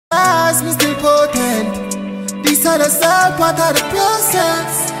This are the sad part of the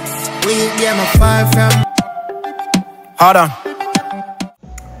process. We get my fire from. Hold on.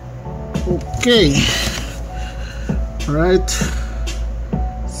 Okay. Right.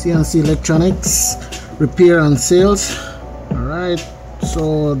 CNC Electronics repair and sales. Alright.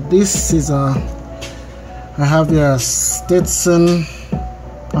 So this is I have your Stetsom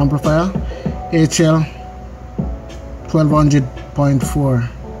amplifier HL 1200.4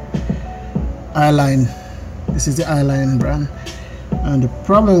 I-line. This is the I-line brand, and the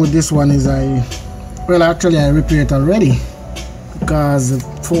problem with this one is actually I repaired it already because the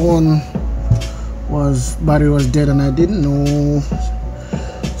phone battery was dead and I didn't know.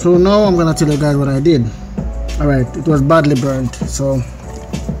 So now I'm gonna tell you guys what I did. Alright, it was badly burnt, so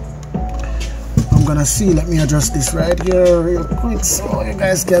I'm gonna see. Let me adjust this right here real quick so you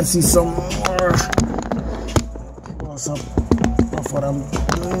guys can see some more close up of what I'm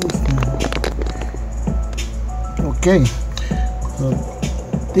doing. Okay, so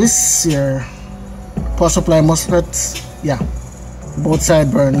this here power supply MOSFETs, yeah, both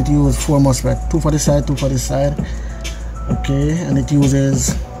side burn. It uses 4 MOSFET, 2 for the side, 2 for the side. Okay, and it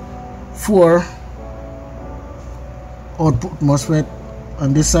uses 4 output MOSFET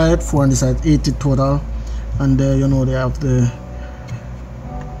on this side, 4 on this side, 80 total. And you know, they have the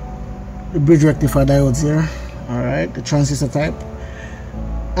bridge rectifier diodes here. Alright, the transistor type.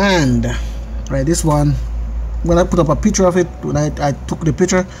 And right, this one, when I put up a picture of it, when I took the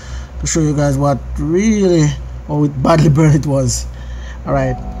picture to show you guys what really, how badly burned it was.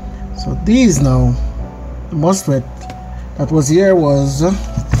 Alright, so these now, the MOSFET that was here was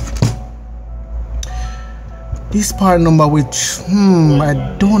this part number, which I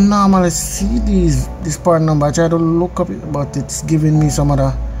don't normally see this part number. I try to look up it, but it's giving me some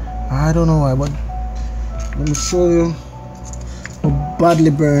other, I don't know why, but let me show you how badly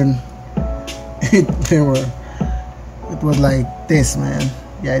burned they were. It was like this, man.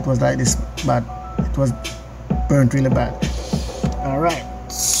 Yeah, it was like this bad. It was burnt really bad. Alright,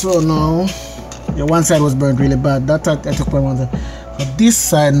 so now yeah, one side was burnt really bad. That I took by one side. So this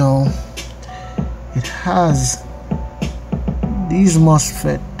side now, it has these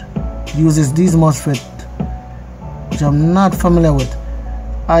MOSFET, uses these MOSFET, which I'm not familiar with,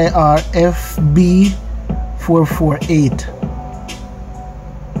 IRFB448.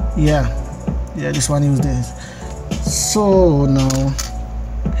 Yeah, this one used this. So now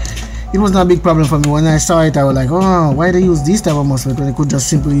it was not a big problem for me. When I saw it, I was like, oh, why they use this type of MOSFET when they could just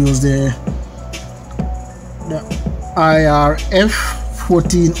simply use the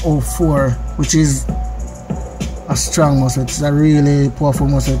IRF1404, which is a strong MOSFET. It's a really powerful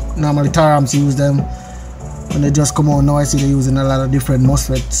MOSFET. Normally Tarams use them when they just come out. Now I see they're using a lot of different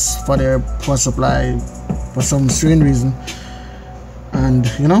MOSFETs for their power supply for some strange reason, and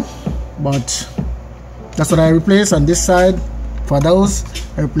you know, but that's what I replaced on this side. For those,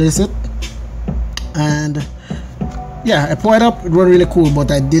 I replaced it, and yeah, I poured it up. It was really cool,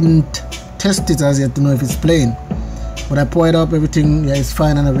 but I didn't test it as yet to know if it's playing. But I poured it up, everything, yeah, it's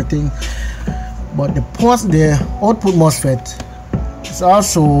fine and everything. But the output MOSFET is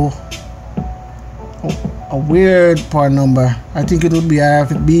also a weird part number. I think it would be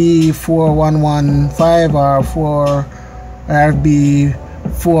IRFB 4115 or 4 IRFB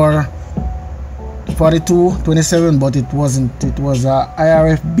 44227, but it wasn't. It was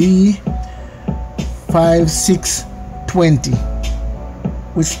IRFB 5620,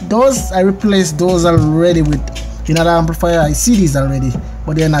 which those I replaced those already with another amplifier. I see these already,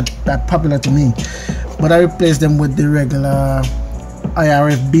 but they're not that popular to me. But I replaced them with the regular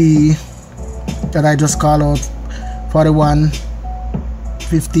IRFB that I just call out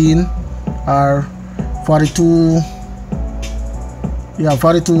 4115 or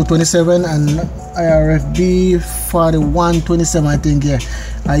 4227 and IRFB 4127. I think, yeah,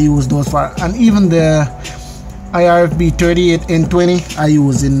 I use those for, and even the IRFB 38N20 I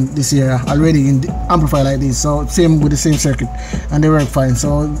use in this area already in the amplifier like this. So same with the same circuit, and they work fine.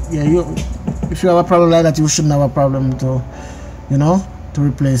 So yeah, if you have a problem like that, you shouldn't have a problem to, you know, to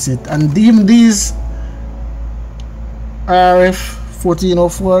replace it. And even these IRF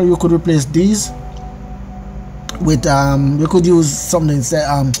 1404, you could replace these with you could use something instead,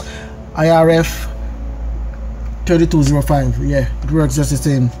 IRF 3205. Yeah, it works just the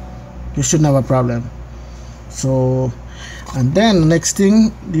same. You shouldn't have a problem. So, and then next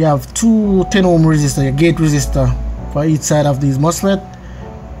thing, you have 2 10 ohm resistor, a gate resistor for each side of these MOSFET.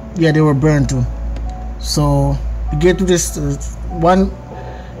 Yeah, they were burned too. So the gate resistor, one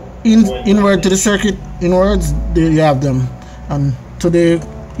inward to the circuit, inwards, there you have them, and to the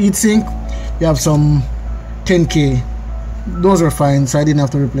heatsink you have some 10K. Those are fine, so I didn't have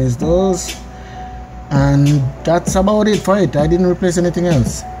to replace those. and that's about it for it. I didn't replace anything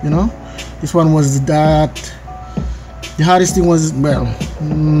else, you know. This one was that the hardest thing was, well,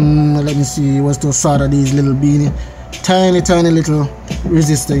 let me see, it was to solder these little beanie tiny little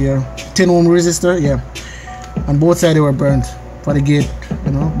resistor here, 10 ohm resistor, yeah, and both sides they were burnt for the gate,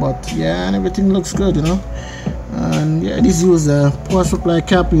 you know, but yeah, and everything looks good, you know. And yeah, this use the power supply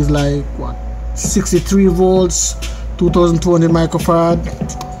cap is like what, 63 volts, 2200 microfarad,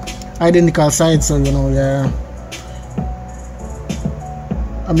 identical side, so you know, yeah.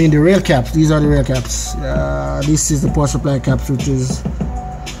 I mean the rail caps, these are the rail caps. This is the power supply caps, which is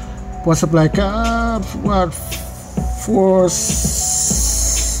power supply cap, what,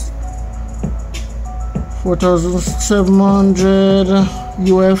 4700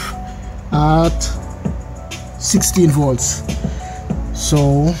 UF at 16 volts.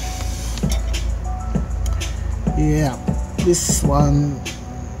 So yeah, this one.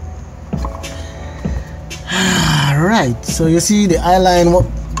 Right, so you see the I-line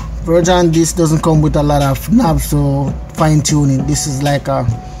version, this doesn't come with a lot of knobs to fine tuning. This is like a,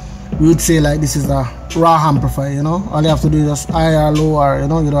 we would say like this is a raw amplifier, you know. All you have to do is just high or low, or you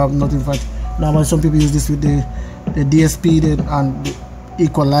know, you don't have nothing for it. Normally some people use this with the DSP and the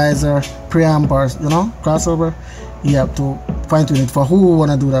equalizer, preamp, or you know, crossover. You have to fine tune it for who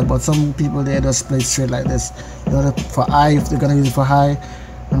wanna do that, but some people they just play it straight like this. You know, for high if they're gonna use it for high,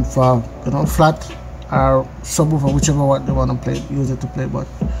 and for, you know, flat or subwoofer, whichever what they wanna play, use it to play. But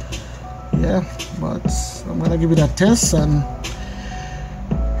yeah, but I'm gonna give it a test and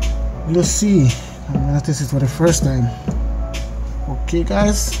we'll see. I'm gonna test it for the first time. Okay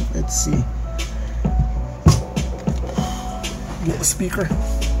guys, let's see. Get the speaker.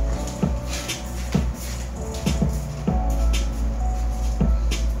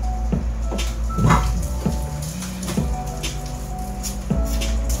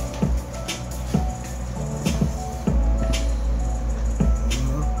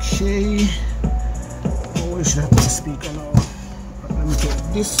 Okay. Oh, we should have the speaker now. Let me take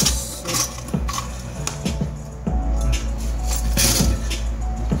this.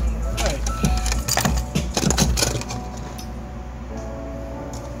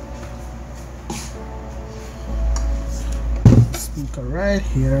 Speaker right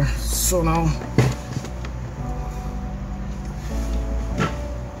here. So now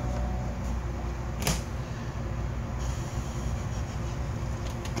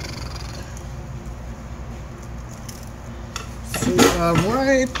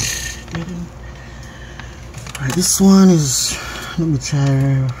right, this one is, let me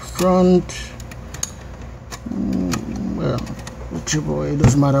try front. Well, whichever way, it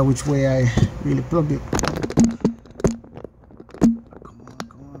doesn't matter which way I really plug it. Come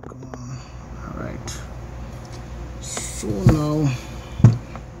on. All right, so now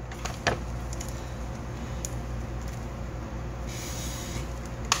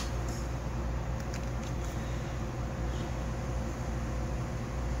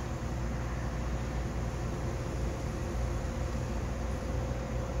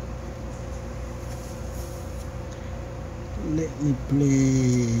let me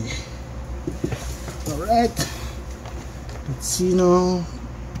play. All right, let's see now.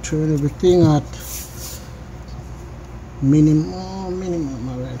 Turn everything at minimum.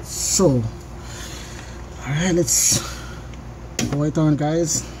 All right, so all right, let's go it on,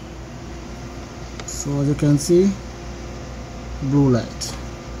 guys. So as you can see, blue light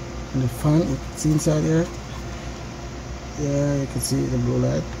and the fan, it's inside here. Yeah, you can see the blue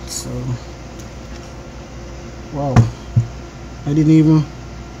light. So wow, I didn't even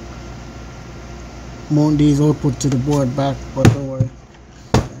mount these output to the board back, but don't worry,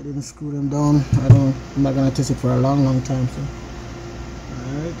 I didn't screw them down. I'm not gonna test it for a long time. So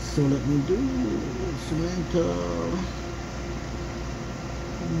alright, so let me do instrumental.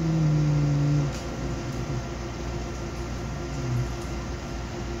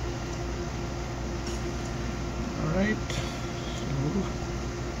 Alright, so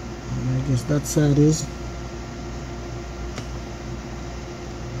I guess that side is.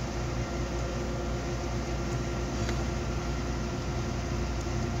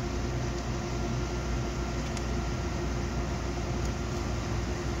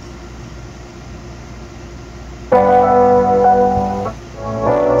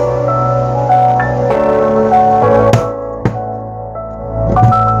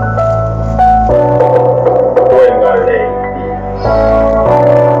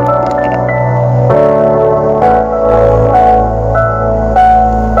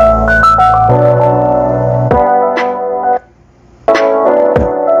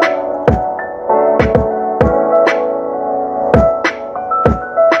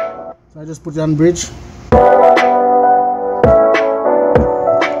 So I just put it on bridge.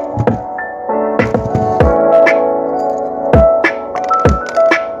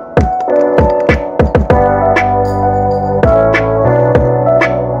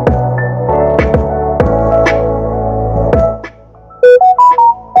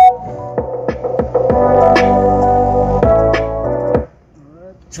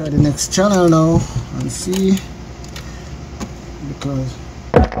 Try the next channel now and see, because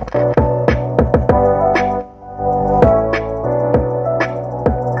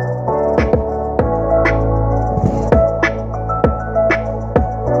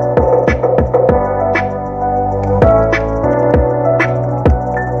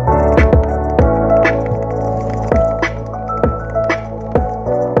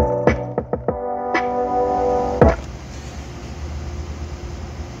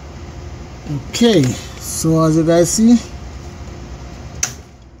okay, so as you guys see,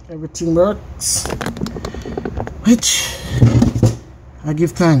 everything works, which I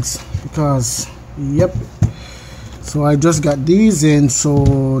give thanks, because yep, so I just got these, and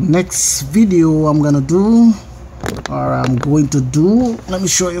so next video I'm going to do, let me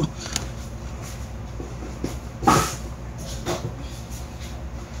show you.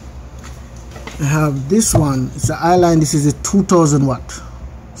 I have this one, it's an I-line, this is a 2000 watt.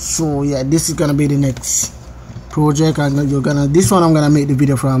 So yeah, this is gonna be the next project, and this one I'm gonna make the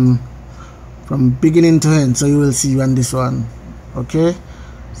video from beginning to end, so you will see on this one. Okay,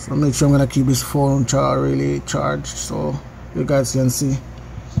 so make sure I'm gonna keep this phone really charged so you guys can see.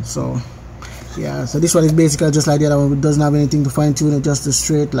 So yeah, so this one is basically just like the other one. It doesn't have anything to fine tune it, just a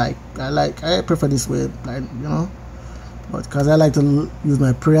straight, like I prefer this way, like, you know, but because I like to use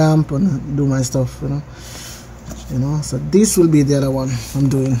my preamp and do my stuff, you know, so this will be the other one I'm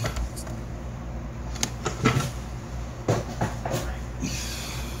doing.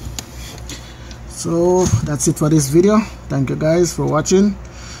 So that's it for this video. Thank you guys for watching.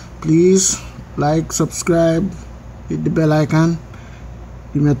 Please like, subscribe, hit the bell icon,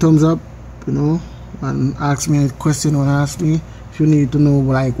 give me a thumbs up, you know, and ask me a question or ask me if you need to know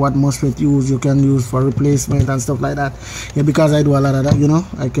like what MOSFET you can use for replacement and stuff like that. Yeah, because I do a lot of that, you know,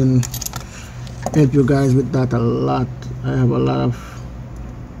 I can help you guys with that a lot. I have a lot of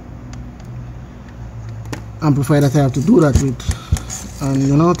amplifier that I have to do that with, and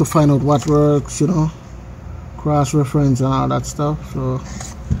you know, to find out what works, you know, cross reference and all that stuff. So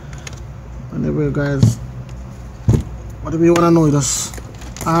whenever you guys, whatever you want to know, you just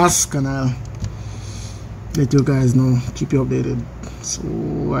ask and I'll let you guys know, keep you updated. So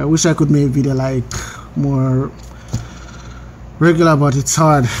I wish I could make video like more regular, but it's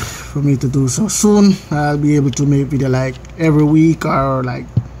hard for me to do. So soon I'll be able to make video like every week, or like,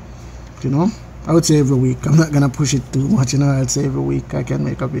 you know, I would say every week. I'm not gonna push it too much, you know. I'd say every week I can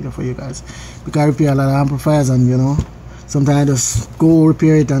make a video for you guys, because I repair a lot of amplifiers, and you know, sometimes I just go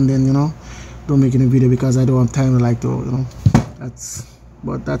repair it and then, you know, don't make any video because I don't have time to, like, to, you know, that's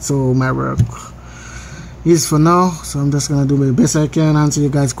all my work is for now. So I'm just gonna do the best I can, answer you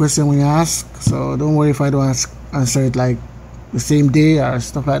guys' question when you ask. So don't worry if I don't answer it like the same day or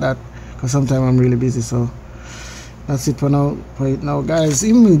stuff like that, because sometimes I'm really busy. So that's it for now. Right now, guys,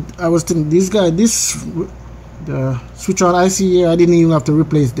 even I was thinking, the switch on IC here, I didn't even have to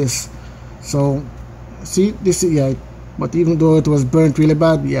replace this. So see, this is, yeah, but even though it was burnt really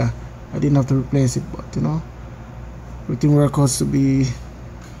bad, yeah, I didn't have to replace it. But you know, everything works out to be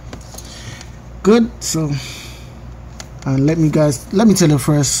good. So, and let me tell you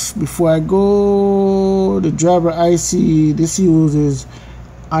first before I go, the driver IC, this uses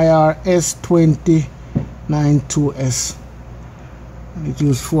IRS2092S, and it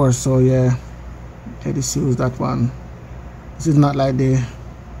used 4. So yeah, this use that one. This is not like the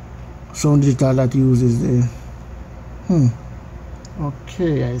Sound Digital that uses the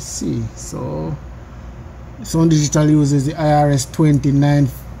okay, I see. So Sound Digital uses the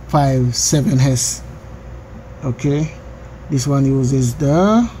IRS20957S. Okay, this one uses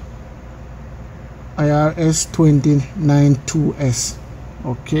the IRS292S.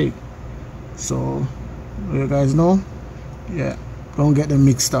 Okay, so you guys know, yeah, don't get them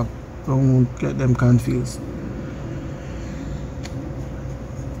mixed up, don't get them confused.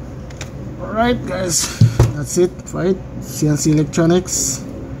 Alright guys, that's it, right? CNC Electronics,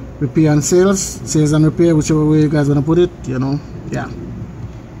 repair and sales and repair, whichever way you guys want to put it, you know. Yeah,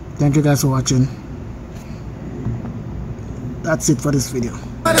 thank you guys for watching. That's it for this video. So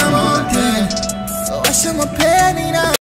I should my